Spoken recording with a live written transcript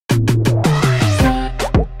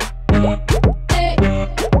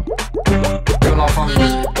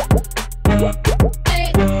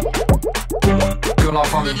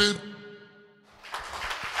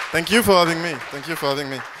Thank you for having me. Thank you for having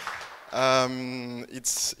me. I'm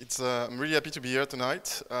really happy to be here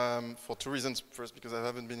tonight for two reasons. First, because I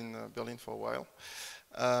haven't been in Berlin for a while.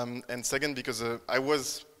 And second, because I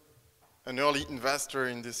was an early investor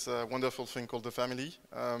in this wonderful thing called the family.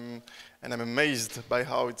 And I'm amazed by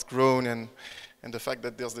how it's grown and the fact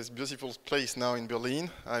that there's this beautiful place now in Berlin.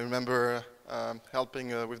 I remember helping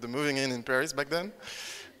with the moving in Paris back then.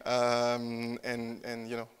 And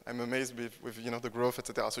you know, I'm amazed with you know, the growth,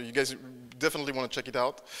 etc. So you guys definitely want to check it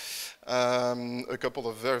out. A couple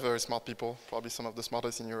of very, very smart people, probably some of the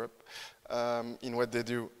smartest in Europe, in what they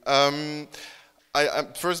do.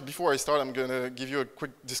 First, before I start, I'm going to give you a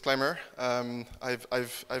quick disclaimer.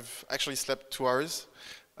 I've actually slept 2 hours.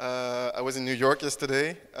 I was in New York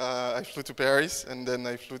yesterday. I flew to Paris, and then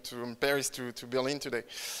I flew from Paris to Berlin today.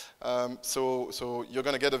 So you're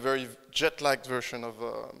going to get a very jet-lagged version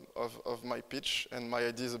of my pitch and my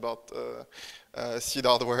ideas about seed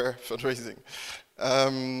hardware fundraising.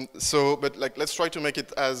 But like, let's try to make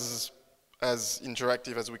it as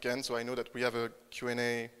interactive as we can. So I know that we have a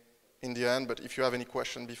Q&A in the end, but if you have any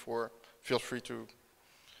question before, feel free to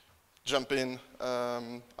jump in.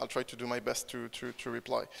 I'll try to do my best to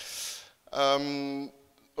reply.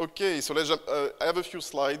 Okay, so let's jump. I have a few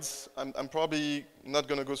slides. I'm probably not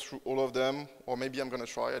going to go through all of them, or maybe I'm going to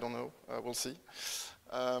try, I don't know, we'll see.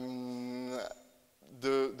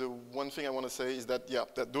 The one thing I want to say is that, yeah,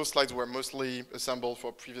 that those slides were mostly assembled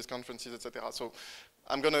for previous conferences, etc. So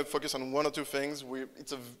I'm going to focus on one or two things. We're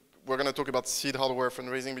going to talk about seed hardware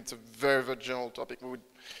fundraising, but it's a very, very general topic.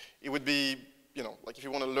 It would be, you know, like if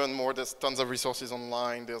you want to learn more, there's tons of resources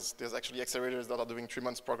online. There's actually accelerators that are doing 3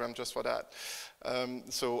 months program just for that.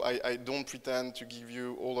 So I don't pretend to give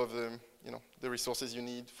you all of the, you know, the resources you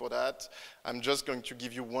need for that. I'm just going to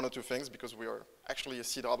give you one or two things because we are actually a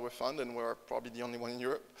seed hardware fund and we're probably the only one in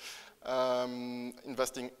Europe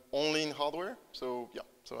investing only in hardware. So yeah,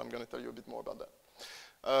 so I'm going to tell you a bit more about that.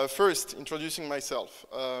 First, introducing myself.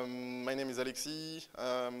 My name is Alexis,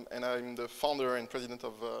 and I'm the founder and president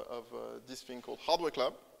of this thing called Hardware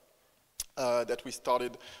Club that we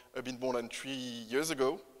started a bit more than 3 years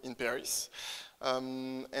ago in Paris.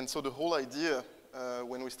 And so the whole idea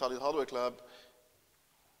when we started Hardware Club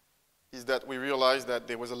is that we realized that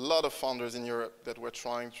there was a lot of founders in Europe that were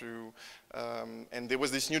trying to, and there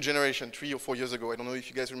was this new generation 3 or 4 years ago. I don't know if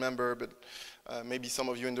you guys remember, but maybe some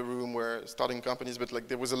of you in the room were starting companies, but like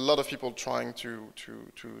there was a lot of people trying to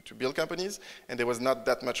build companies, and there was not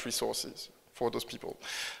that much resources for those people.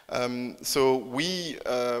 So we,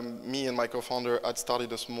 me and my co-founder, had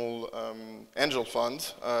started a small angel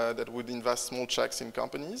fund that would invest small checks in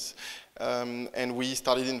companies. And we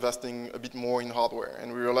started investing a bit more in hardware.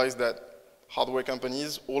 And we realized that hardware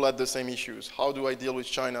companies all had the same issues. How do I deal with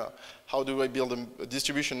China? How do I build a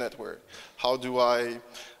distribution network? How do I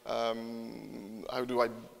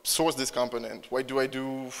source this component? What do I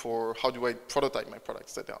do for, how do I prototype my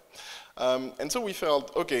products, etc. And so we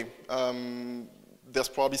felt, okay, there's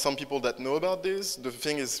probably some people that know about this. The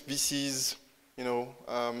thing is VCs, you know,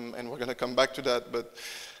 and we're going to come back to that, but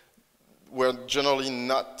we're generally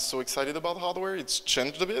not so excited about hardware. It's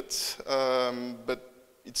changed a bit, but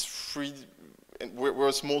it's free. And we're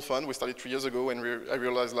a small fund. We started 3 years ago, and I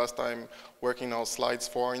realized last time working on slides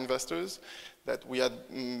for our investors that we had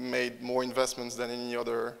made more investments than any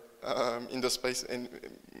other in the space, and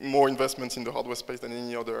more investments in the hardware space than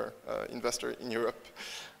any other investor in Europe,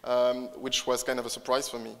 which was kind of a surprise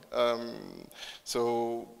for me.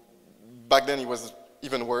 So back then it was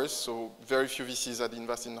even worse, so very few VCs had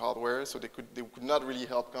invested in hardware, so they could not really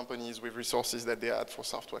help companies with resources that they had for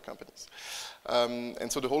software companies.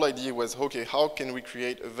 And so the whole idea was, okay, how can we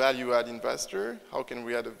create a value-add investor? How can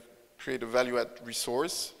we create a value-add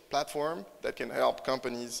resource platform that can help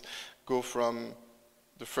companies go from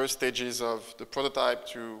the first stages of the prototype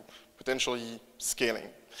to potentially scaling?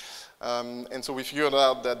 And so we figured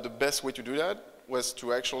out that the best way to do that was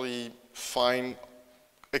to actually find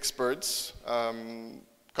experts,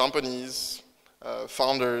 companies,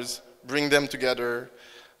 founders, bring them together,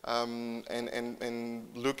 and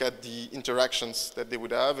look at the interactions that they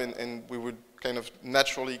would have, and we would kind of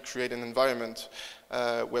naturally create an environment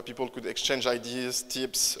where people could exchange ideas,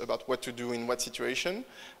 tips about what to do in what situation.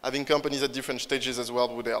 Having companies at different stages as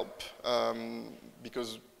well would help,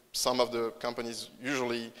 because some of the companies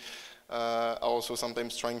usually are also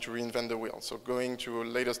sometimes trying to reinvent the wheel. So going to a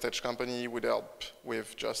later stage company would help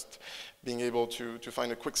with just being able to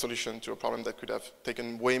find a quick solution to a problem that could have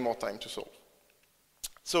taken way more time to solve.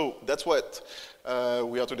 So that's what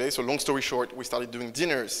we are today. So long story short, we started doing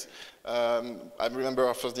dinners. I remember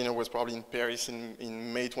our first dinner was probably in Paris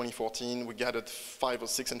in May 2014. We gathered 5 or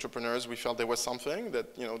 6 entrepreneurs. We felt there was something that,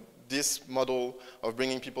 you know, this model of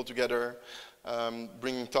bringing people together,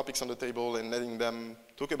 bringing topics on the table and letting them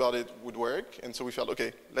talk about it would work. And so we felt,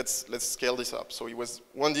 okay, let's scale this up. So it was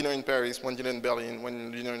 1 dinner in Paris, 1 dinner in Berlin,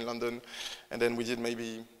 1 dinner in London, and then we did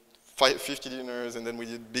maybe 50 dinners, and then we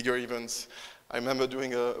did bigger events. I remember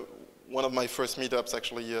doing one of my first meetups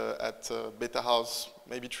actually at Beta House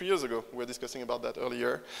maybe 3 years ago. We were discussing about that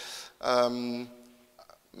earlier.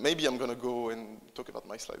 Maybe I'm going to go and talk about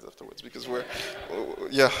my slides afterwards because we're,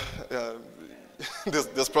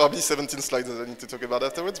 there's probably 17 slides that I need to talk about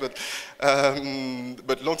afterwards. But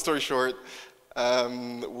long story short,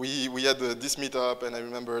 we had this meetup, and I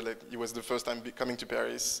remember like it was the first time coming to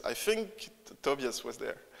Paris. I think Tobias was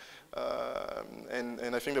there.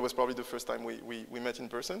 And I think that was probably the first time we met in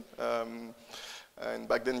person. And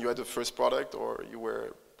back then you had the first product, or you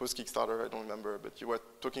were post-Kickstarter, I don't remember, but you were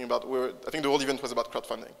talking about, I think the whole event was about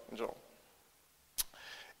crowdfunding in general.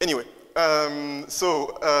 Anyway, long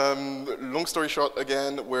story short,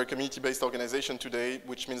 again, we're a community-based organization today,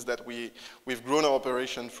 which means that we've grown our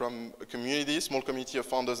operation from a community, small community of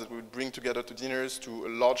founders that we would bring together to dinners, to a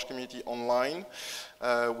large community online.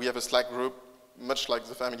 We have a Slack group, much like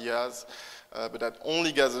the family has, but that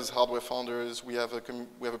only gathers hardware founders. We have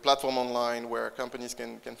a platform online where companies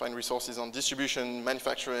can find resources on distribution,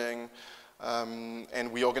 manufacturing,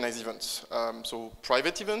 and we organize events. So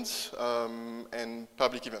private events and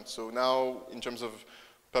public events. So now, in terms of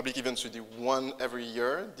public events, we do 1 every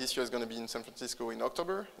year. This year is going to be in San Francisco in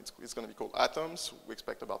October. It's going to be called Atoms. We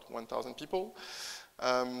expect about 1,000 people.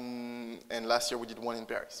 And last year we did 1 in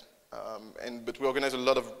Paris. But we organize a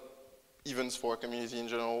lot of events for our community in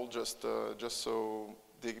general, just so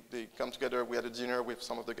they come together. We had a dinner with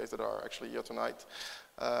some of the guys that are actually here tonight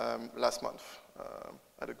last month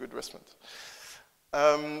at a good restaurant.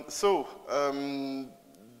 I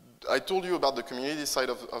told you about the community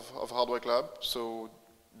side of Hardware Club. So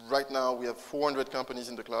right now we have 400 companies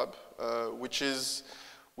in the club, which is,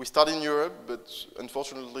 we started in Europe, but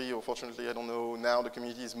unfortunately, or fortunately, I don't know, now the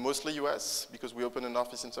community is mostly US because we opened an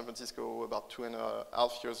office in San Francisco about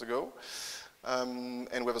 2.5 years ago. And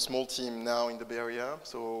we have a small team now in the Bay Area.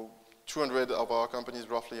 So 200 of our companies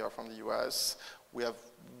roughly are from the US. We have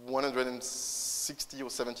 160 or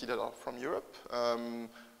 70 that are from Europe.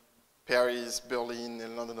 Paris, Berlin,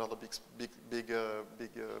 and London are the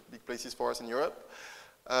big places for us in Europe.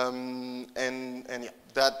 And yeah,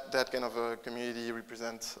 that kind of a community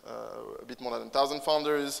represents a bit more than 1,000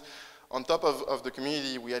 founders. On top of the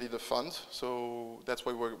community, we added a fund. So that's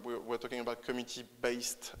why we're talking about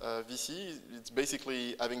community-based VC. It's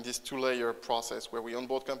basically having this 2-layer process where we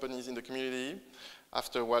onboard companies in the community.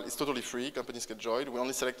 After a while, it's totally free. Companies get joined. We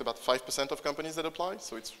only select about 5% of companies that apply.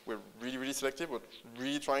 So we're really, really selective. We're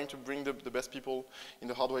really trying to bring the best people in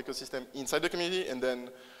the hardware ecosystem inside the community. And then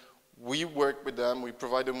we work with them, we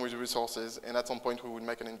provide them with resources, and at some point we would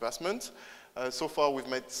make an investment. So far we've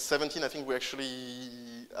made 17, I think we actually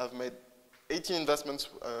have made 18 investments.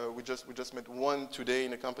 We just made 1 today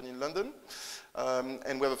in a company in London.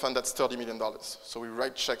 And we have a fund that's $30 million. So we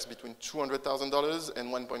write checks between $200,000 and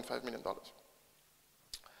 $1.5 million.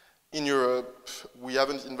 In Europe, we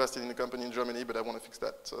haven't invested in a company in Germany, but I want to fix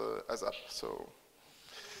that ASAP. So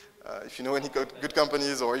if you know any good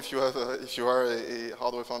companies, or if you are a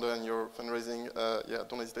hardware founder and you're fundraising, yeah,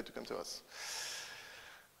 don't hesitate to come to us.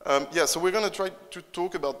 Yeah, so we're going to try to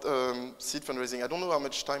talk about seed fundraising. I don't know how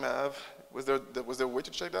much time I have. Was there a way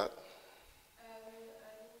to check that?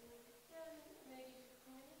 Maybe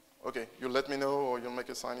 15 minutes. Okay, you'll let me know, or you'll make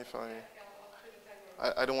a sign if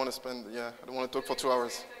I don't want to spend. Yeah, I don't want to talk for 2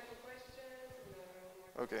 hours.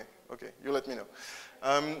 Okay, you let me know.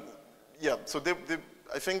 Yeah, so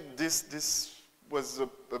I think this was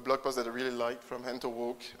a blog post that I really liked from Hento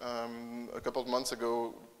Walk a couple of months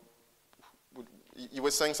ago. He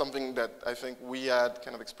was saying something that I think we had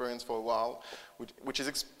kind of experienced for a while, which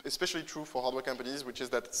is especially true for hardware companies, which is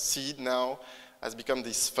that seed now has become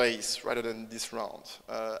this phase rather than this round.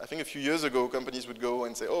 I think a few years ago, companies would go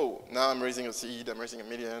and say, oh, now I'm raising a seed, I'm raising $1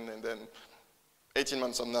 million, and then 18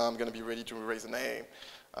 months from now, I'm going to be ready to raise an A.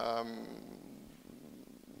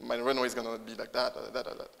 My runway is going to be like that.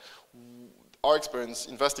 Our experience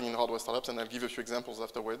investing in hardware startups, and I'll give you a few examples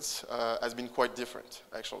afterwards, has been quite different,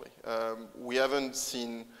 actually. We haven't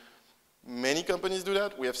seen many companies do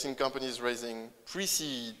that. We have seen companies raising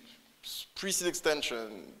pre-seed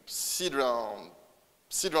extension, seed round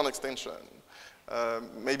extension.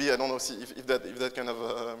 Maybe, I don't know if that kind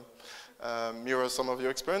of mirrors some of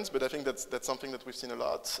your experience, but I think that's something that we've seen a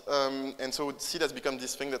lot. And so seed has become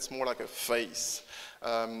this thing that's more like a phase.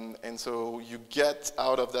 And so you get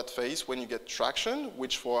out of that phase when you get traction,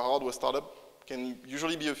 which for a hardware startup can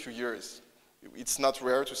usually be a few years. It's not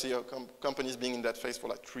rare to see companies being in that phase for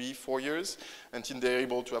like 3-4 years until they're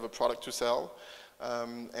able to have a product to sell,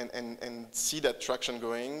 and see that traction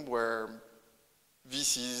going where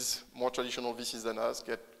VCs, more traditional VCs than us,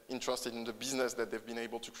 get interested in the business that they've been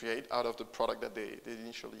able to create out of the product that they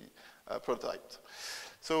initially prototyped.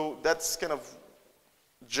 So that's kind of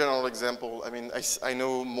general example. I mean, I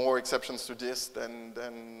know more exceptions to this than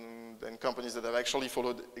companies that have actually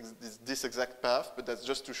followed this exact path, but that's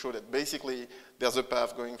just to show that basically there's a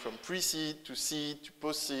path going from pre-seed to seed to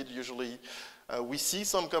post-seed usually. We see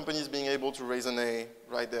some companies being able to raise an A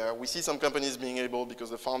right there. We see some companies being able, because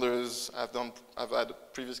the founders have had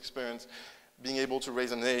previous experience, being able to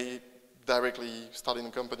raise an A directly, starting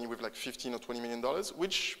a company with like $15 or $20 million,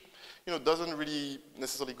 which doesn't really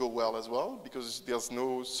necessarily go well as well, because there's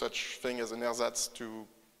no such thing as an ersatz to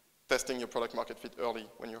testing your product market fit early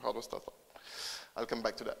when you're a hardware startup. I'll come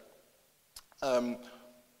back to that.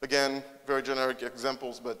 Again, very generic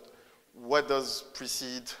examples, but what does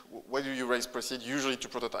pre-seed, why do you raise pre-seed? Usually to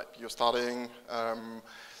prototype. You're starting,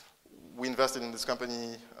 we invested in this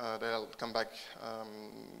company that I'll come back,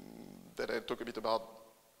 that I talk a bit about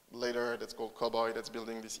later, that's called Cowboy, that's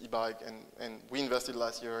building this e-bike, and we invested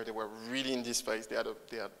last year. They were really in this phase. They had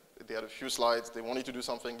a few slides. They wanted to do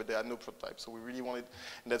something, but they had no prototype. So we really wanted,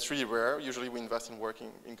 and that's really rare. Usually we invest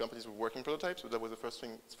in companies with working prototypes, so that was the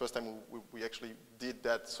first time we actually did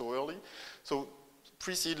that so early. So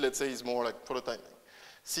pre-seed, let's say, is more like prototyping.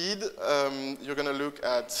 Seed, you're going to look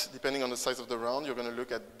at, depending on the size of the round, you're going to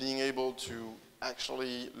look at being able to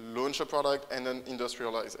actually launch a product and then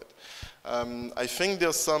industrialize it. I think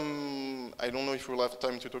there's some, I don't know if we'll have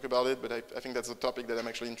time to talk about it, but I think that's a topic that I'm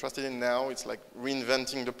actually interested in now. It's like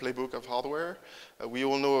reinventing the playbook of hardware. We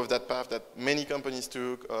all know of that path that many companies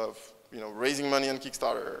took of raising money on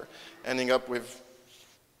Kickstarter, ending up with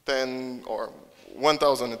 10 or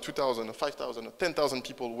 1,000 or 2,000 or 5,000 or 10,000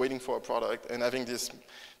 people waiting for a product, and having this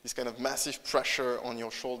kind of massive pressure on your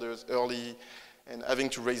shoulders early, and having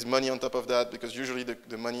to raise money on top of that, because usually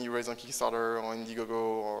the money you raise on Kickstarter or Indiegogo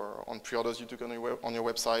or on pre-orders you took on your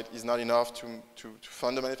website is not enough to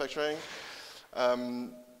fund the manufacturing.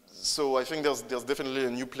 So I think there's definitely a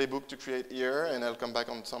new playbook to create here, and I'll come back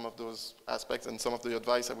on some of those aspects and some of the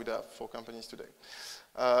advice I would have for companies today.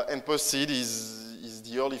 And post-seed is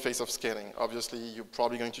the early phase of scaling. Obviously, you're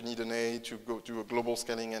probably going to need an A to go to a global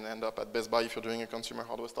scaling and end up at Best Buy if you're doing a consumer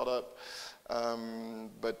hardware startup.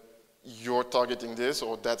 But you're targeting this,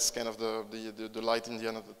 or that's kind of the light in the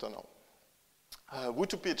end of the tunnel. Who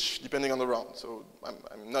to pitch, depending on the round. So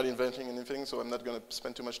I'm not inventing anything, so I'm not going to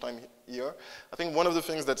spend too much time here. I think one of the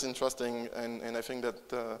things that's interesting, and I think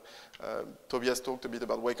that Tobias talked a bit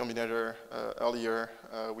about Y Combinator earlier,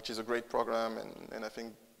 which is a great program, and I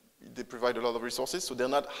think they provide a lot of resources. So they're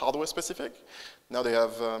not hardware specific. Now they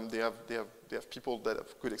have people that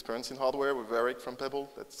have good experience in hardware, with Eric from Pebble,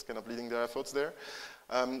 that's kind of leading their efforts there.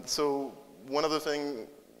 So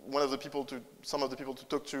some of the people to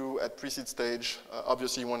talk to at pre-seed stage,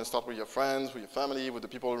 obviously you want to start with your friends, with your family, with the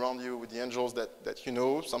people around you, with the angels that you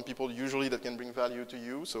know, some people usually that can bring value to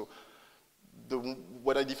you. So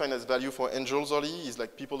what I define as value for angels early is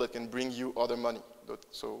like people that can bring you other money.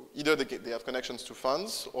 So either they have connections to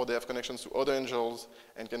funds, or they have connections to other angels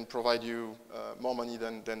and can provide you more money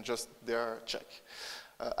than just their check.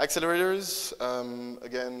 Accelerators,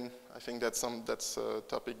 again, I think that's a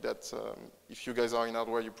topic that if you guys are in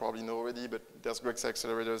hardware, you probably know already, but there's great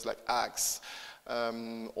accelerators like Axe,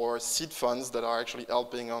 or seed funds that are actually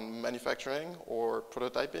helping on manufacturing or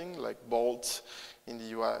prototyping, like Bolt in the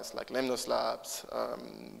US, like Lemnos Labs.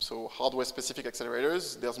 So hardware-specific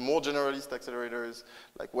accelerators. There's more generalist accelerators,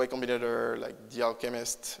 like Y Combinator, like The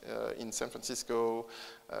Alchemist in San Francisco,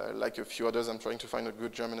 like a few others. I'm trying to find a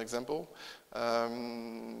good German example.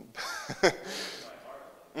 Hmm?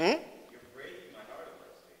 You're breaking my heart with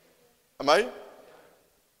that statement. Am I?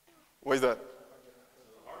 Why is that?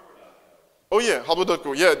 Oh yeah,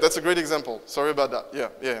 hardware.co. Yeah, that's a great example. Sorry about that.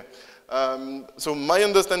 Yeah. So my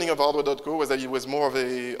understanding of hardware.co was that it was more of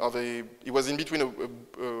it was in between a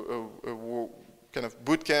kind of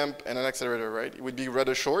boot camp and an accelerator, right? It would be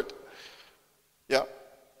rather short. Yeah.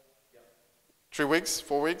 3 weeks,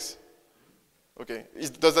 4 weeks. Okay.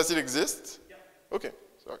 Does that still exist? Yeah. Okay.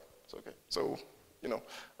 Sorry. It's okay. So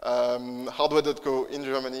hardware.co in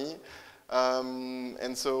Germany. And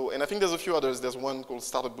I think there's a few others. There's one called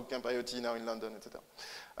Startup Bootcamp IoT now in London, etc.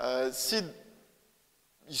 Seed,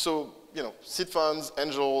 so, you know, seed funds,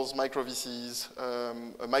 angels, micro VCs.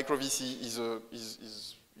 A micro VC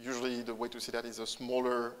is usually, the way to see that is a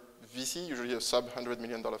smaller VC, usually a sub $100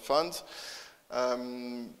 million fund.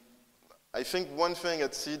 I think one thing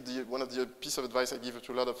at seed, one of the piece of advice I give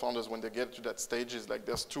to a lot of founders when they get to that stage is like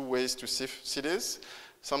there's two ways to see this.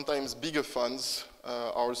 Sometimes bigger funds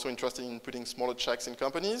are also interested in putting smaller checks in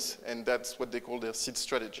companies, and that's what they call their seed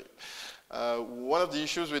strategy. One of the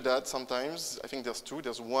issues with that sometimes, I think there's two.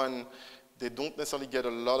 There's one, they don't necessarily get a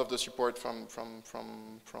lot of the support from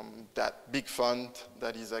that big fund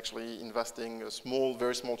that is actually investing a small,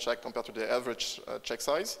 very small check compared to the average check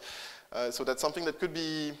size. So that's something that could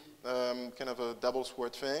be kind of a double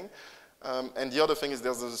sword thing. And the other thing is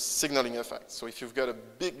there's a signaling effect. So if you've got a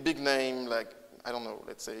big name like, I don't know,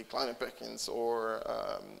 let's say Kleiner Perkins or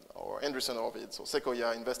Andreessen Horowitz or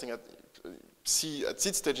Sequoia investing at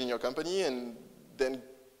seed stage in your company, and then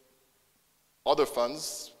other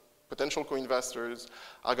funds, potential co-investors,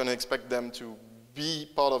 are going to expect them to be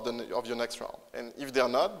part of your next round. And if they're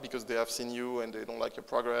not, because they have seen you and they don't like your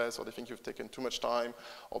progress, or they think you've taken too much time,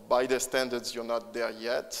 or by their standards you're not there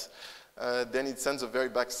yet, then it sends a very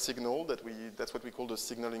bad signal that's what we call the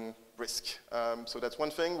signaling risk. So that's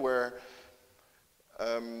one thing where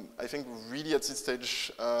I think really at seed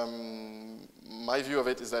stage, my view of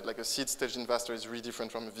it is that like a seed stage investor is really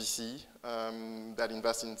different from a VC that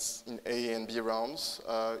invests in A and B rounds.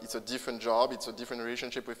 It's a different job, it's a different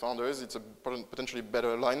relationship with founders, it's a potentially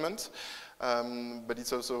better alignment, but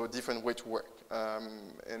it's also a different way to work.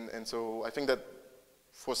 And so I think that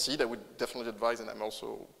for seed, I would definitely advise, and I'm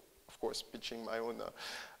also, of course, pitching my own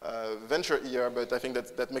venture here, but I think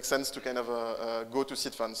that makes sense to kind of go to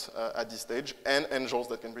seed funds at this stage, and angels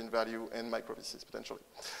that can bring value, and micro VCs potentially.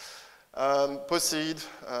 Post-seed,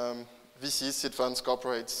 VCs, seed funds,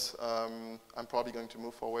 corporates. I'm probably going to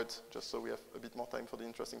move forward just so we have a bit more time for the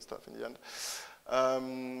interesting stuff in the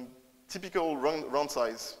end. Typical round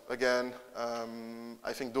size, again,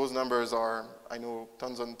 I think those numbers are, I know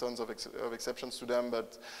tons and tons of exceptions to them,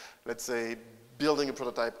 but let's say building a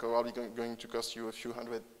prototype probably going to cost you a few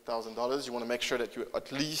 $100,000. You want to make sure that you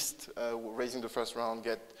at least raising the first round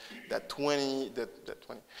get that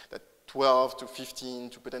 12 to 15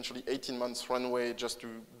 to potentially 18 months runway just to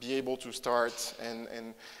be able to start and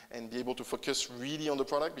be able to focus really on the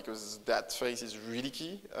product, because that phase is really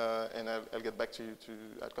key, and I'll get back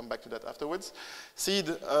I'll come back to that afterwards. Seed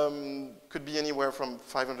could be anywhere from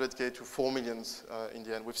 500K to 4 million in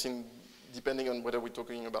the end. We've seen, depending on whether we're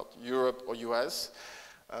talking about Europe or US,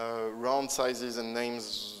 round sizes and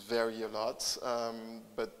names vary a lot,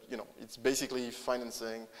 but you know, it's basically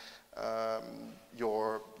financing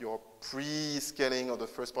your pre-scaling or the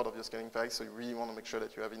first part of your scaling phase, so you really want to make sure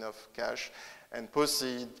that you have enough cash. And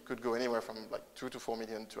post-seed could go anywhere from like 2 to 4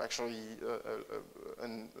 million to actually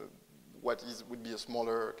would be a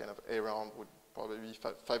smaller kind of A round would probably be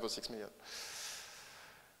 5 or 6 million.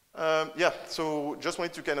 Yeah, so just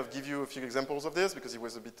wanted to kind of give you a few examples of this because it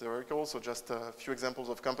was a bit theoretical, so just a few examples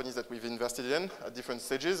of companies that we've invested in at different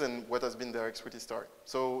stages and what has been their equity story.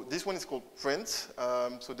 So this one is called Print.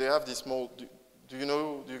 So they have this small, do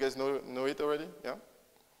you guys know it already? Yeah?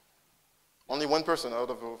 Only one person out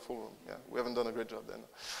of a full room. Yeah, we haven't done a great job then.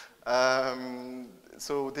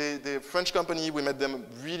 So they're a French company. We met them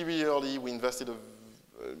really, really early. We invested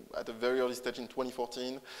at a very early stage in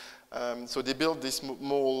 2014. So they built this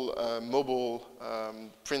small mobile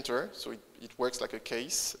printer. So it works like a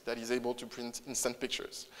case that is able to print instant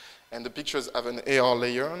pictures. And the pictures have an AR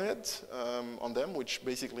layer on it, on them, which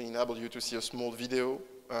basically enable you to see a small video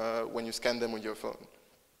when you scan them with your phone.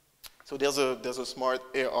 So there's a smart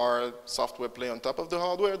AR software play on top of the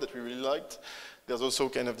hardware that we really liked. There's also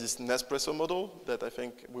kind of this Nespresso model that I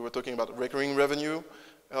think we were talking about recurring revenue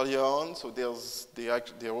earlier on. So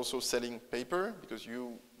they're also selling paper because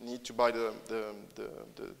you need to buy the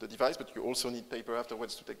device, but you also need paper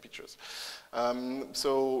afterwards to take pictures.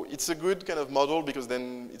 So it's a good kind of model because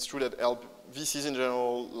then it's true that VCs in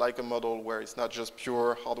general like a model where it's not just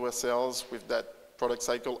pure hardware sales with that product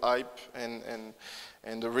cycle hype and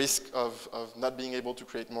the risk of not being able to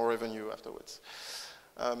create more revenue afterwards.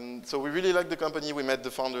 So we really liked the company. We met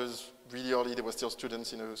the founders really early. They were still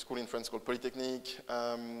students in a school in France called Polytechnique.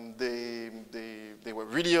 They were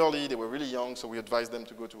really early. They were really young, so we advised them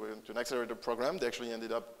to go to an accelerator program. They actually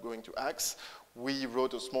ended up going to Axe. We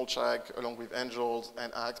wrote a small check along with Angels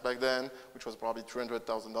and Axe back then, which was probably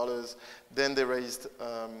 $300,000. Then they raised,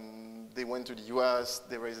 they went to the US.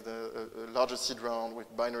 They raised a larger seed round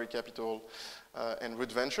with Binary Capital and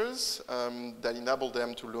Root Ventures that enabled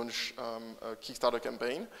them to launch a Kickstarter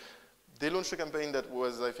campaign. They launched a campaign that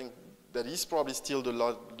was, I think, that is probably still the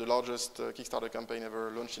largest Kickstarter campaign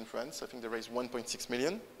ever launched in France. I think they raised $1.6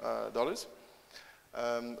 million,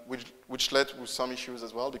 which led to some issues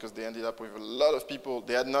as well, because they ended up with a lot of people.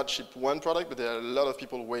 They had not shipped one product, but there are a lot of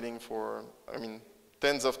people waiting for, I mean,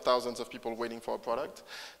 tens of thousands of people waiting for a product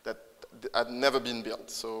that had never been built.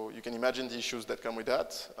 So you can imagine the issues that come with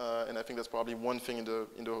that. And I think that's probably one thing in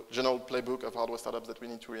the general playbook of hardware startups that we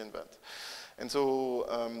need to reinvent. And so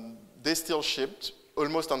they still shipped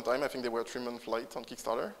almost on time. I think they were 3 months late on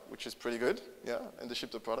Kickstarter, which is pretty good, yeah, and they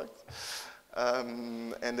shipped the product.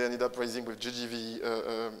 And they ended up raising with GGV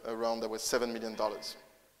a round that was $7 million.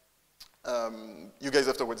 You guys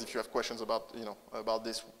afterwards, if you have questions about, about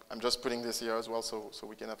this, I'm just putting this here as well, so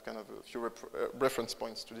we can have kind of a few reference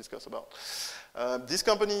points to discuss about. This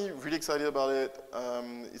company, really excited about it.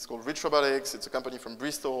 It's called Rich Robotics. It's a company from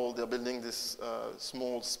Bristol. They're building this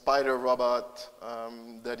small spider robot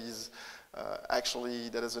that is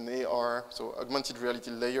that has an AR, so augmented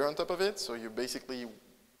reality layer on top of it. So you basically,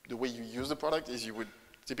 the way you use the product is you would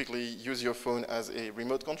typically use your phone as a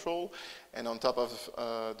remote control, and on top of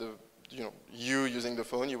you using the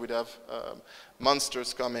phone, you would have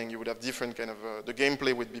monsters coming, you would have different kind of, the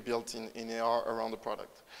gameplay would be built in AR around the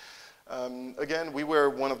product. Again, we were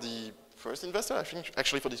one of the first investors. I think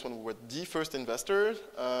actually for this one we were the first investor.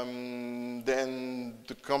 Then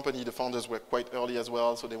the company, the founders were quite early as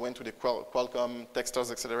well, so they went to the Qualcomm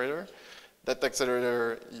Techstars accelerator. That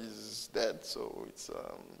accelerator is dead, so it's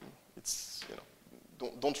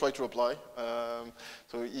don't try to apply.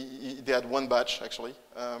 So they had one batch actually,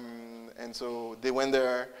 and so they went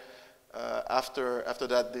there. After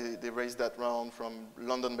that, they raised that round from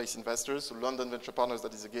London-based investors, so London Venture Partners,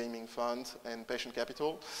 that is a gaming fund, and Patient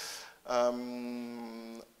Capital.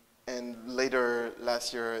 And later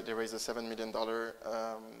last year, they raised a $7 million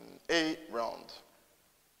A round.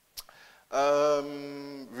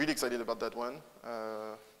 Really excited about that one.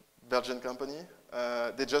 Belgian company.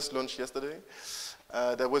 They just launched yesterday.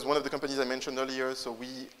 That was one of the companies I mentioned earlier. So we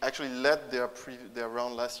actually led their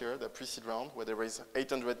round last year, their pre-seed round, where they raised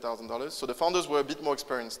 $800,000. So the founders were a bit more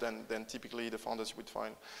experienced than typically the founders you would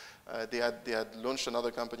find. They had launched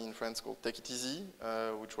another company in France called Take It Easy,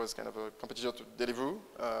 which was kind of a competitor to Deliveroo.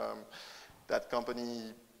 That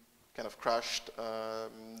company kind of crashed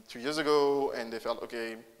 2 years ago, and they felt,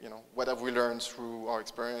 okay, what have we learned through our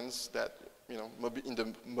experience that, in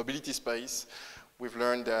the mobility space, we've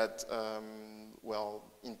learned that, well,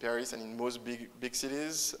 in Paris and in most big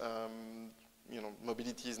cities,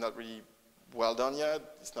 mobility is not really well done yet.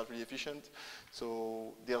 It's not really efficient.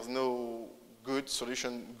 So there's no good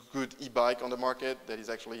solution, good e-bike on the market that is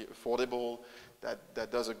actually affordable,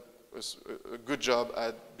 that does a good job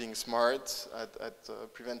at being smart,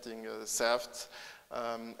 at preventing theft,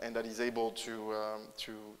 and that is able to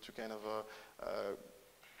kind of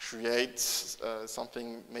create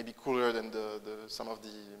something maybe cooler than some of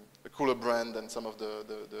the cooler brand than some of the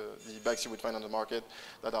bikes you would find on the market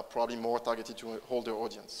that are probably more targeted to a older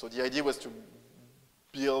audience. So the idea was to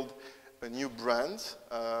build a new brand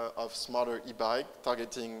of smarter e-bike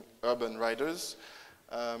targeting urban riders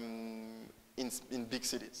in big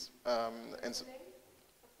cities. And so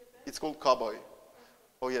it's called Cowboy.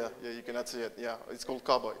 Oh yeah, you cannot see it. Yeah, it's called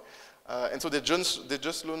Cowboy. And so they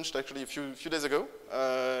just launched actually a few days ago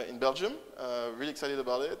in Belgium. Really excited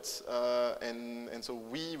about it. And so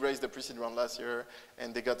we raised the pre-seed round last year,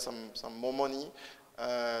 and they got some more money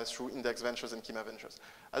through Index Ventures and Kima Ventures.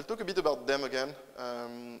 I'll talk a bit about them again.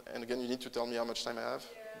 And again, you need to tell me how much time I have,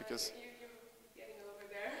 because You're getting over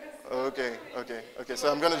there. Okay.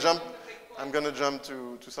 So I'm gonna jump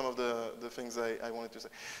to some of the things I wanted to say.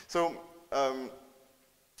 So.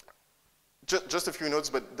 Just a few notes,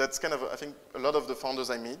 but that's kind of, I think, a lot of the founders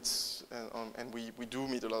I meet, and we do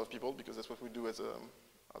meet a lot of people because that's what we do as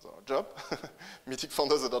our job, meeting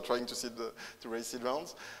founders that are trying to raise seed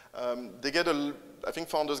rounds. I think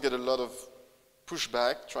founders get a lot of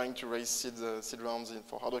pushback trying to raise seed rounds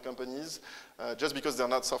for hardware companies, just because they're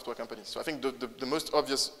not software companies. So I think the most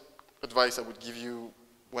obvious advice I would give you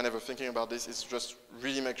whenever thinking about this is just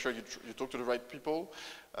really make sure you talk to the right people.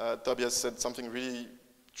 Tobias said something really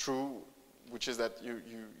true, which is that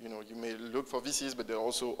you may look for VCs, but there are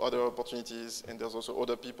also other opportunities, and there's also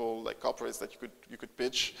other people like corporates that you could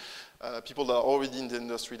pitch, people that are already in the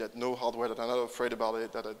industry that know hardware, that are not afraid about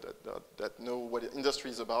it, that know what the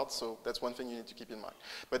industry is about. So that's one thing you need to keep in mind.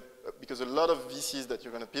 But because a lot of VCs that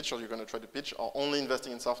you're going to pitch or you're going to try to pitch are only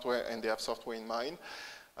investing in software, and they have software in mind,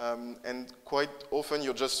 and quite often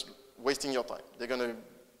you're just wasting your time. They're going to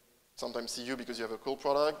sometimes see you because you have a cool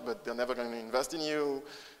product, but they're never going to invest in you.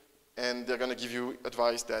 And they're going to give you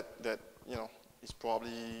advice that is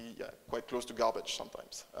probably quite close to garbage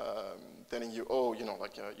sometimes, telling you, oh,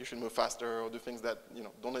 like you should move faster or do things that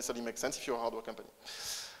don't necessarily make sense if you're a hardware company.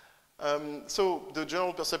 So the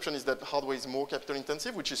general perception is that hardware is more capital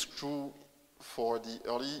intensive, which is true for the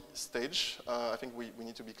early stage. I think we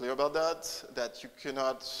need to be clear about that you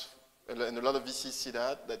cannot, and a lot of VCs see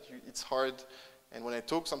that it's hard. And when I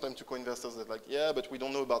talk sometimes to co-investors, they're like, yeah, but we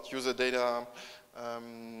don't know about user data.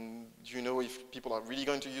 Do you know if people are really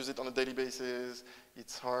going to use it on a daily basis?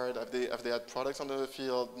 It's hard. Have they had products on the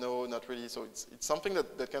field? No, not really. So it's something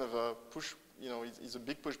that kind of is a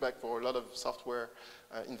big pushback for a lot of software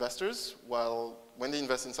investors. While when they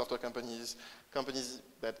invest in software companies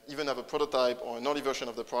that even have a prototype or an early version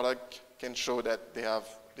of the product can show that they have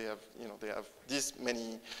this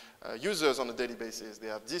many users on a daily basis. They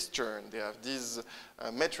have this churn. They have these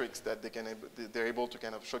metrics that they're able to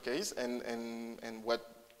kind of showcase. And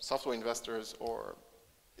what software investors, or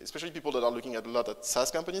especially people that are looking at a lot at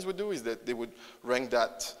SaaS companies, would do is that they would rank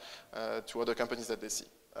that to other companies that they see.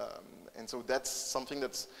 And so that's something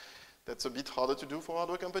that's a bit harder to do for a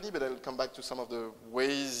hardware company, but I'll come back to some of the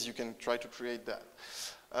ways you can try to create that.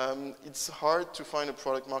 It's hard to find a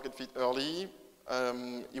product market fit early.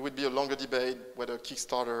 It would be a longer debate whether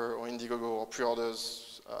Kickstarter or Indiegogo or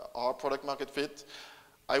pre-orders are product market fit.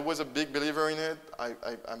 I was a big believer in it.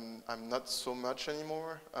 I'm not so much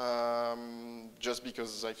anymore, just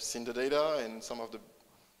because I've seen the data, and some of the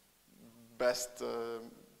best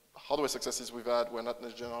hardware successes we've had were not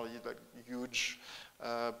necessarily like huge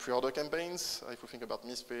pre-order campaigns. If we think about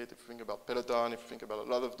Misfit, if we think about Peloton, if we think about a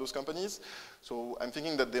lot of those companies. So I'm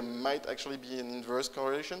thinking that there might actually be an inverse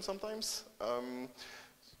correlation sometimes.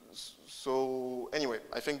 So anyway,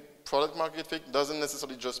 I think product market fit doesn't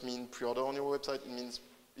necessarily just mean pre-order on your website.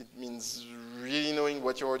 It means really knowing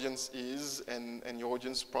what your audience is, and your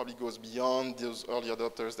audience probably goes beyond those early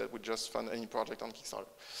adopters that would just fund any project on Kickstarter.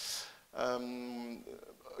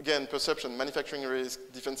 Again, perception, manufacturing risk,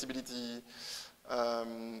 defensibility,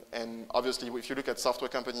 and obviously if you look at software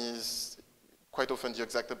companies, quite often the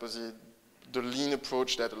exact opposite, the lean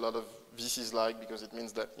approach that a lot of VCs like, because it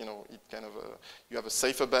means that it kind of you have a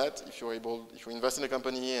safer bet if you invest in a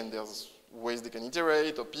company and there's ways they can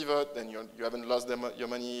iterate or pivot, then you haven't lost your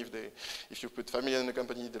money. If you put family in a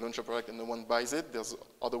company, they launch a product and no one buys it, there's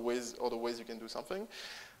other ways you can do something.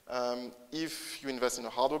 If you invest in a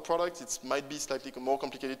hardware product, it might be slightly more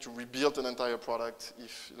complicated to rebuild an entire product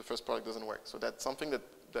if the first product doesn't work. So that's something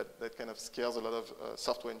that kind of scares a lot of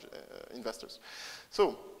software investors.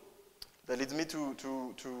 So that leads me to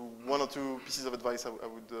one or two pieces of advice I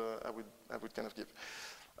would kind of give.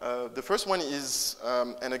 The first one is,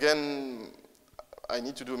 and again, I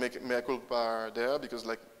need to do a mea culpa there, because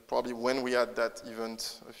like probably when we had that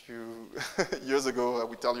event a few years ago, I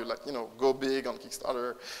would tell you like, go big on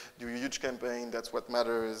Kickstarter, do a huge campaign, that's what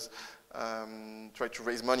matters, try to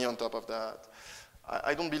raise money on top of that.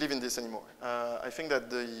 I don't believe in this anymore. I think that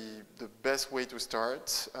the best way to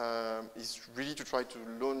start is really to try to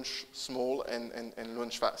launch small and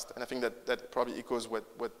launch fast. And I think that probably echoes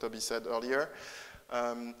what Toby said earlier.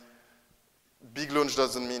 Big launch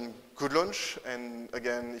doesn't mean good launch, and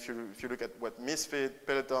again, if you look at what Misfit,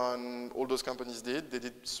 Peloton, all those companies did, they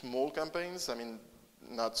did small campaigns. I mean,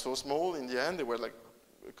 not so small in the end. They were like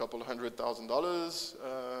a couple $100,000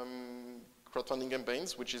 crowdfunding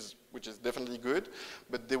campaigns, which is definitely good,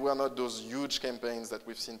 but they were not those huge campaigns that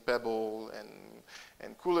we've seen Pebble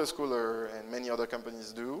and Cooler and many other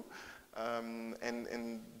companies do. And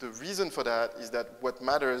the reason for that is that what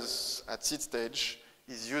matters at seed stage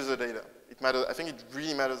is user data. It matters. I think it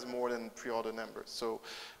really matters more than pre-order numbers. So,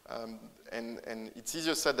 and it's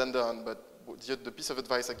easier said than done. But the piece of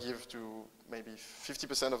advice I give to maybe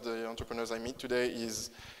 50% of the entrepreneurs I meet today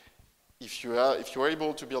is, if you are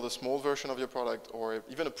able to build a small version of your product or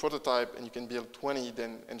even a prototype, and you can build 20,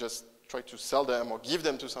 and just try to sell them or give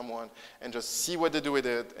them to someone, and just see what they do with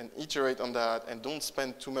it and iterate on that, and don't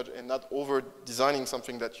spend too much and not over designing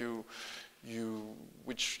something that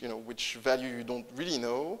which value you don't really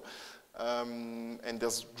know. And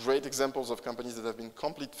there's great examples of companies that have been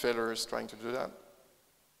complete failures trying to do that.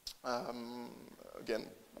 Again,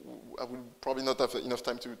 I will probably not have enough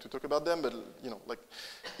time to talk about them, but like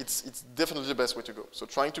it's definitely the best way to go. So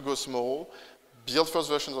trying to go small, build first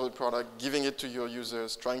versions of the product, giving it to your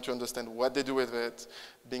users, trying to understand what they do with it,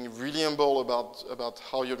 being really humble about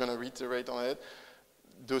how you're going to reiterate on it.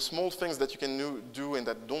 The small things that you can do and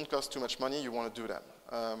that don't cost too much money, you want to do that.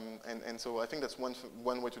 And so I think that's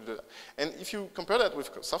one way to do that. And if you compare that with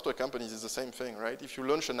software companies, it's the same thing, right? If you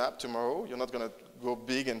launch an app tomorrow, you're not going to go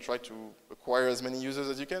big and try to acquire as many users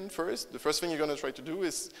as you can first. The first thing you're going to try to do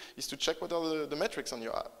is to check what are the metrics on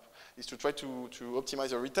your app. is to try to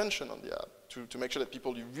optimize your retention on the app, to make sure that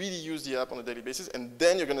people really use the app on a daily basis, and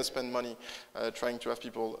then you're going to spend money trying to have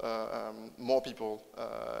people, more people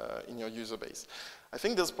in your user base. I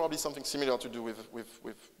think there's probably something similar to do with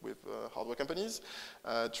hardware companies,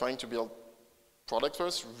 trying to build product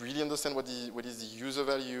first, really understand what is the user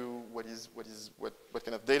value, what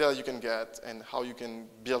kind of data you can get, and how you can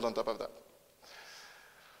build on top of that.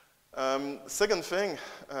 Second thing,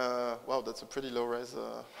 wow, that's a pretty low-res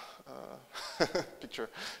picture.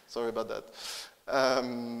 Sorry about that.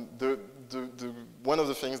 One of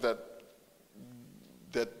the things that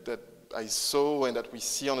I saw and that we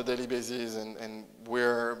see on a daily basis, and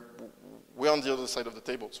we're on the other side of the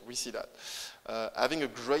table, so we see that. Having a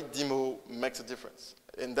great demo makes a difference.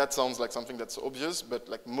 And that sounds like something that's obvious, but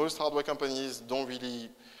like most hardware companies don't really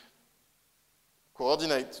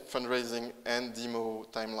coordinate fundraising and demo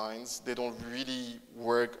timelines. They don't really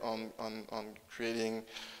work on creating,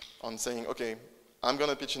 on saying, okay, I'm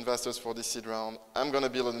going to pitch investors for this seed round. I'm going to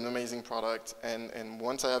build an amazing product. And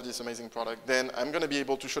once I have this amazing product, then I'm going to be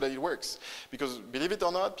able to show that it works. Because believe it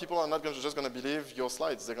or not, people are not just going to believe your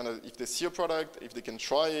slides. They're going to, if they see a product, if they can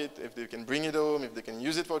try it, if they can bring it home, if they can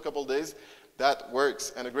use it for a couple of days, that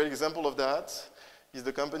works. And a great example of that is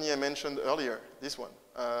the company I mentioned earlier, this one.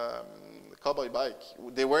 Cowboy Bike.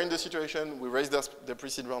 They were in the situation, we raised their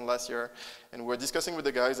pre-seed round last year, and we were discussing with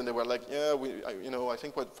the guys, and they were like, yeah, I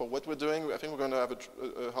think for what we're doing, I think we're going to have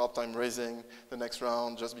a hard time raising the next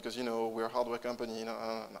round, just because, we're a hardware company.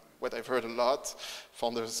 What I've heard a lot,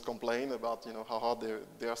 founders complain about, how hard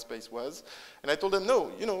their space was. And I told them,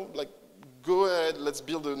 no, go ahead, let's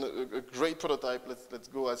build a great prototype, let's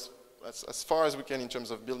go as far as we can in terms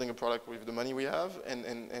of building a product with the money we have,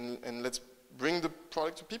 and let's bring the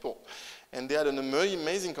product to people. And they had an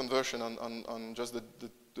amazing conversion on just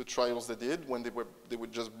the trials they did, when they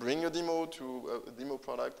would just bring a demo to a demo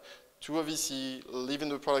product to a VC, leave in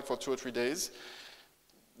the product for 2 or 3 days.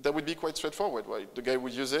 That would be quite straightforward, right? The guy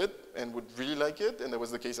would use it and would really like it, and that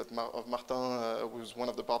was the case of Martin, who was one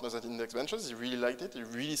of the partners at Index Ventures. He really liked it. He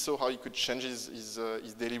really saw how he could change his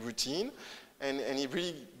daily routine, and he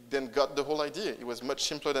really then got the whole idea. It was much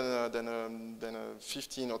simpler than a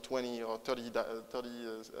 15 or 20 or 30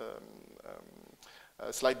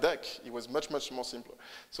 slide deck. It was much more simpler.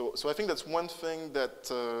 So I think that's one thing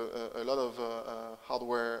that a lot of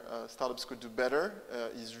hardware startups could do better,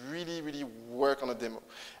 is really work on a demo.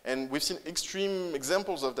 And we've seen extreme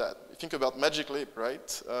examples of that. Think about Magic Leap,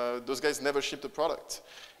 right? Those guys never shipped a product,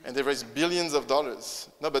 and they raised billions of dollars.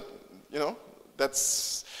 No, but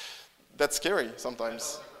that's scary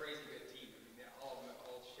sometimes.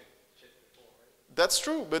 That's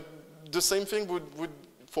true, but the same thing would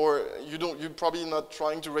you're probably not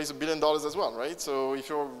trying to raise $1 billion as well, right? So if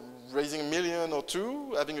you're raising $1 million or $2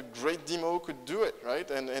 million, having a great demo could do it,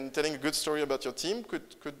 right? And telling a good story about your team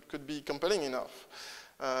could be compelling enough.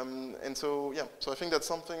 And so I think that's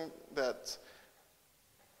something that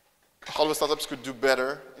hardware startups could do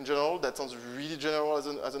better in general. That sounds really general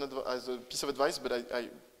as a piece of advice, but I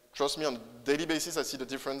trust me, on a daily basis, I see the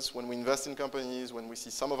difference when we invest in companies, when we see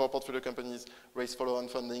some of our portfolio companies raise follow-on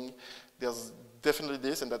funding. There's definitely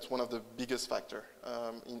this, and that's one of the biggest factors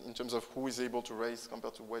in terms of who is able to raise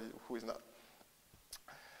compared to who is not.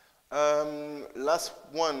 Last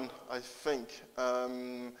one, I think,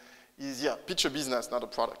 is, pitch a business, not a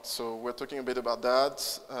product. So we're talking a bit about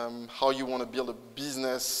that, how you want to build a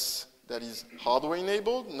business that is hardware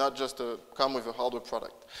enabled, not just come with a hardware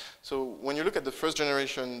product. So when you look at the first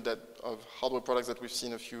generation of hardware products that we've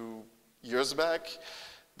seen a few years back,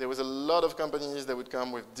 there was a lot of companies that would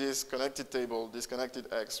come with this connected table, this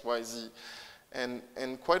connected X, Y, Z, and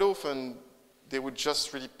quite often they would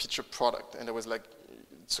just really pitch a product, and it was like,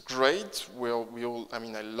 it's great.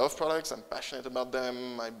 I love products. I'm passionate about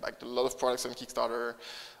them. I backed a lot of products on Kickstarter.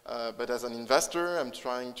 But as an investor,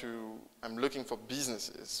 I'm looking for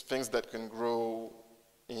businesses, things that can grow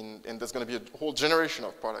and there's going to be a whole generation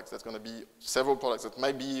of products. There's going to be several products that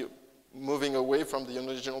might be moving away from the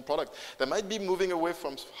original product. That might be moving away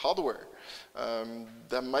from hardware.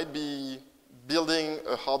 That might be building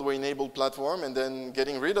a hardware-enabled platform and then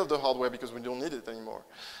getting rid of the hardware because we don't need it anymore.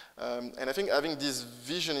 And I think having this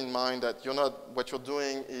vision in mind that what you're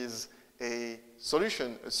doing is a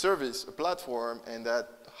solution, a service, a platform, and that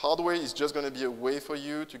hardware is just going to be a way for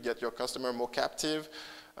you to get your customer more captive,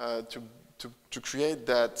 to create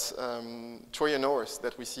that Trojan horse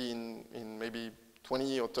that we see in maybe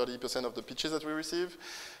 20 or 30% of the pitches that we receive,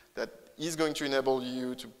 that is going to enable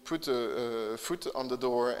you to put a foot on the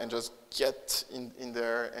door and just get in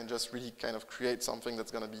there and just really kind of create something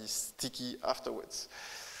that's going to be sticky afterwards.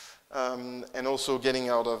 and also getting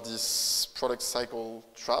out of this product cycle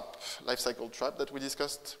trap, life cycle trap that we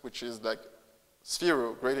discussed, which is like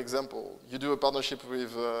Sphero, great example. You do a partnership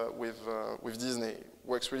with Disney,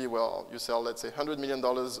 works really well. You sell, let's say, $100 million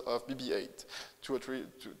of BB-8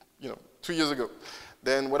 2 years ago.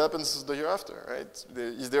 Then what happens the year after, right?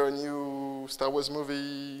 Is there a new Star Wars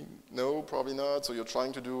movie? No, probably not. So you're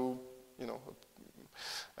trying to do,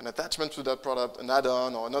 an attachment to that product, an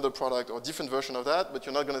add-on or another product or a different version of that, but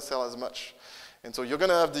you're not going to sell as much. And so you're going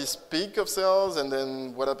to have this peak of sales, and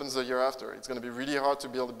then what happens the year after? It's going to be really hard to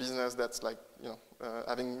build a business that's like,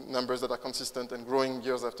 having numbers that are consistent and growing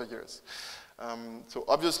years after years. So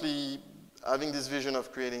obviously, having this vision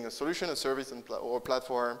of creating a solution, a service, or a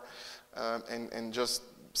platform, and just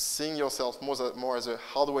seeing yourself more as a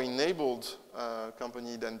hardware-enabled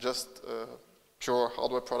company than just a pure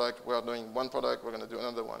hardware product. We're doing one product, we're going to do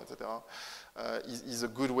another one, etc. Is a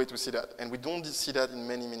good way to see that. And we don't see that in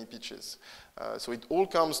many, many pitches. So it all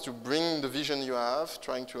comes to bring the vision you have,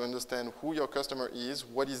 trying to understand who your customer is,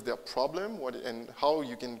 what is their problem, and how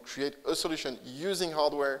you can create a solution using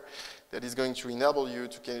hardware that is going to enable you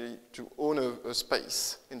to own a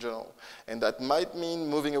space in general. And that might mean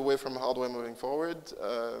moving away from hardware moving forward.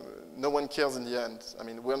 No one cares in the end. I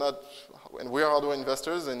mean, we're hardware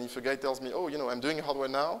investors, and if a guy tells me, oh, I'm doing hardware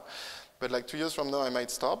now, but like 2 years from now I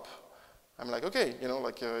might stop, I'm like, okay,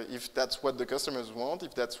 if that's what the customers want,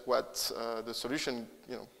 if that's what the solution,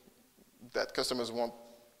 that customers want,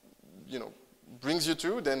 brings you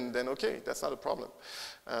to, then okay, that's not a problem.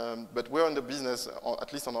 But we're in the business,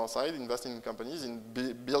 at least on our side, investing in companies, in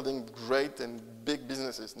building great and big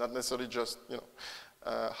businesses, not necessarily just,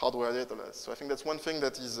 hardware dataless. So I think that's one thing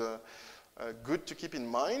that is good to keep in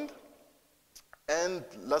mind. And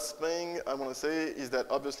last thing I want to say is that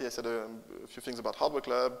obviously I said a few things about Hardware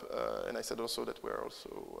Club, and I said also that we're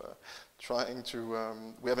also trying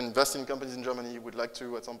to, we have invested in companies in Germany, would like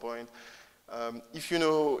to at some point. If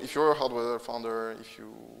you're a hardware founder, if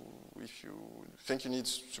you think you need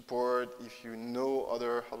support, if you know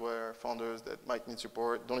other hardware founders that might need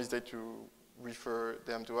support, don't hesitate to refer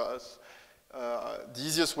them to us. The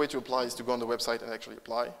easiest way to apply is to go on the website and actually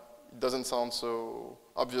apply. It doesn't sound so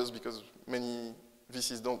obvious because many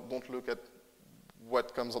VCs don't look at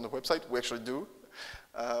what comes on the website. We actually do.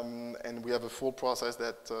 And we have a full process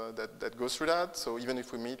that goes through that. So even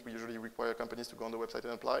if we meet, we usually require companies to go on the website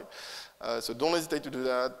and apply. So don't hesitate to do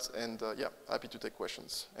that. And yeah, happy to take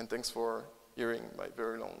questions. And thanks for hearing my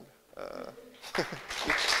very long.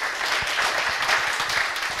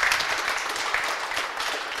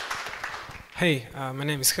 Hey, my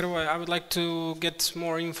name is Hrvoje. I would like to get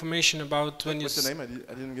more information about when What's your name?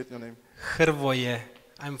 I didn't get your name. Hrvoje.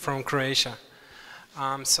 I'm from Croatia.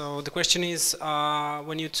 So the question is,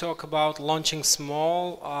 when you talk about launching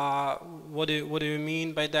small, what do you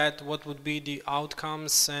mean by that? What would be the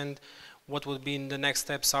outcomes, and what would be the next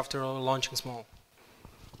steps after launching small?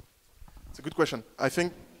 It's a good question. I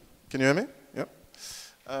think, can you hear me? Yeah.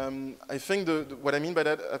 I think what I mean by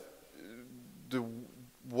that,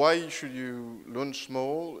 why should you launch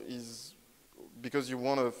small is because you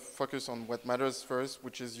want to focus on what matters first,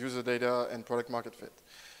 which is user data and product market fit.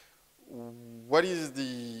 What is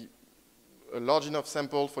a large enough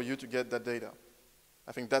sample for you to get that data?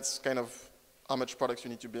 I think that's kind of how much products you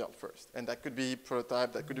need to build first. And that could be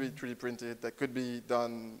prototype, that could be 3D printed, that could be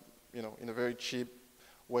done in a very cheap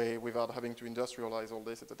way without having to industrialize all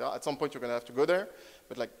this, etc. At some point you're going to have to go there,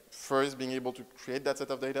 but like first being able to create that set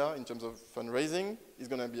of data in terms of fundraising is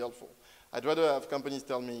going to be helpful. I'd rather have companies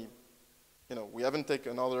tell me, we haven't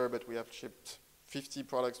taken an order, but we have shipped 50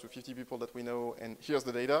 products to 50 people that we know, and here's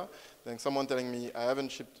the data, than someone telling me I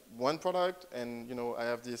haven't shipped one product, and I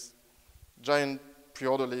have this giant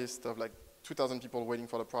pre-order list of like 2,000 people waiting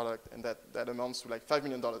for the product, and that amounts to like $5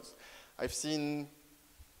 million. I've seen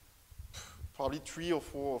probably 3 or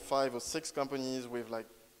 4 or 5 or 6 companies with like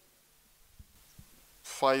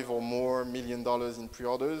 $5 or more million in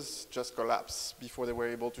pre-orders just collapse before they were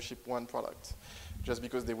able to ship one product. Just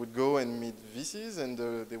because they would go and meet VCs and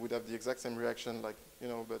they would have the exact same reaction, like,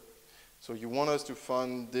 but so you want us to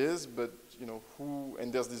fund this, but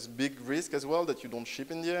and there's this big risk as well that you don't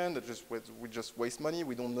ship in the end, that we just waste money,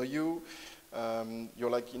 we don't know you.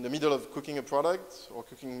 You're like in the middle of cooking a product or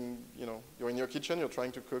cooking, you're in your kitchen, you're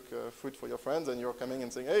trying to cook food for your friends, and you're coming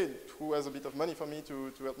and saying, hey, who has a bit of money for me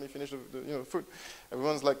to help me finish the food?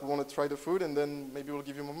 Everyone's like, we want to try the food, and then maybe we'll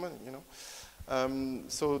give you more money,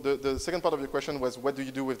 So the second part of your question was, what do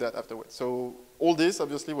you do with that afterwards? So all this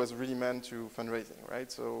obviously was really meant to fundraising,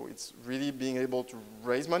 right? So it's really being able to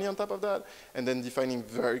raise money on top of that, and then defining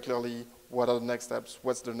very clearly what are the next steps,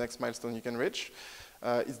 what's the next milestone you can reach.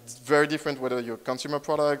 It's very different whether you're a consumer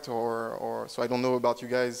product or so I don't know about you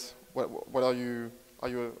guys. What are you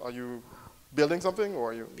building something or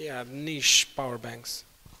are you? Yeah, niche power banks.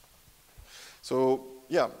 So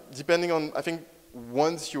yeah, depending on, I think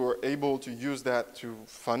once you're able to use that to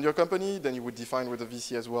fund your company, then you would define with the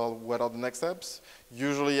VC as well what are the next steps.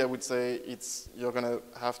 Usually I would say you're going to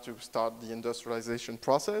have to start the industrialization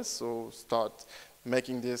process, so start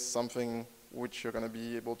making this something which you're going to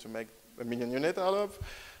be able to make 1 million units out of.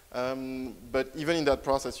 But even in that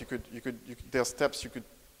process, there are steps you could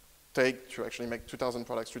take to actually make 2,000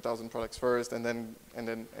 products, 3,000 products first, and then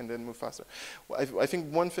move faster. I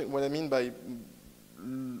think one thing, what I mean by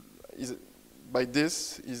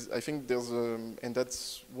this is, I think there's and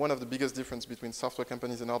that's one of the biggest difference between software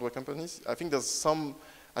companies and hardware companies. I think there's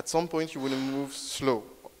at some point you want to move slow.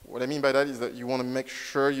 What I mean by that is that you want to make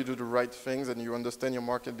sure you do the right things and you understand your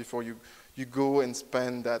market before you go and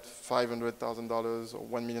spend that $500,000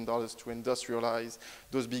 or $1 million to industrialize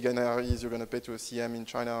those big NREs you're going to pay to a CM in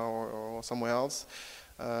China or somewhere else.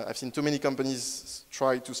 I've seen too many companies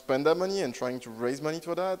try to spend that money and trying to raise money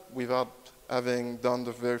for that without having done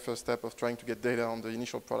the very first step of trying to get data on the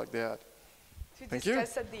initial product they had. Thank you.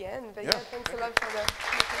 Discuss at the end, but yeah, thanks a lot for that.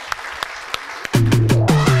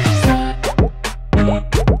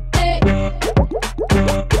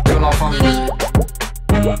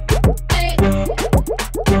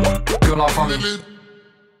 Que l'enfant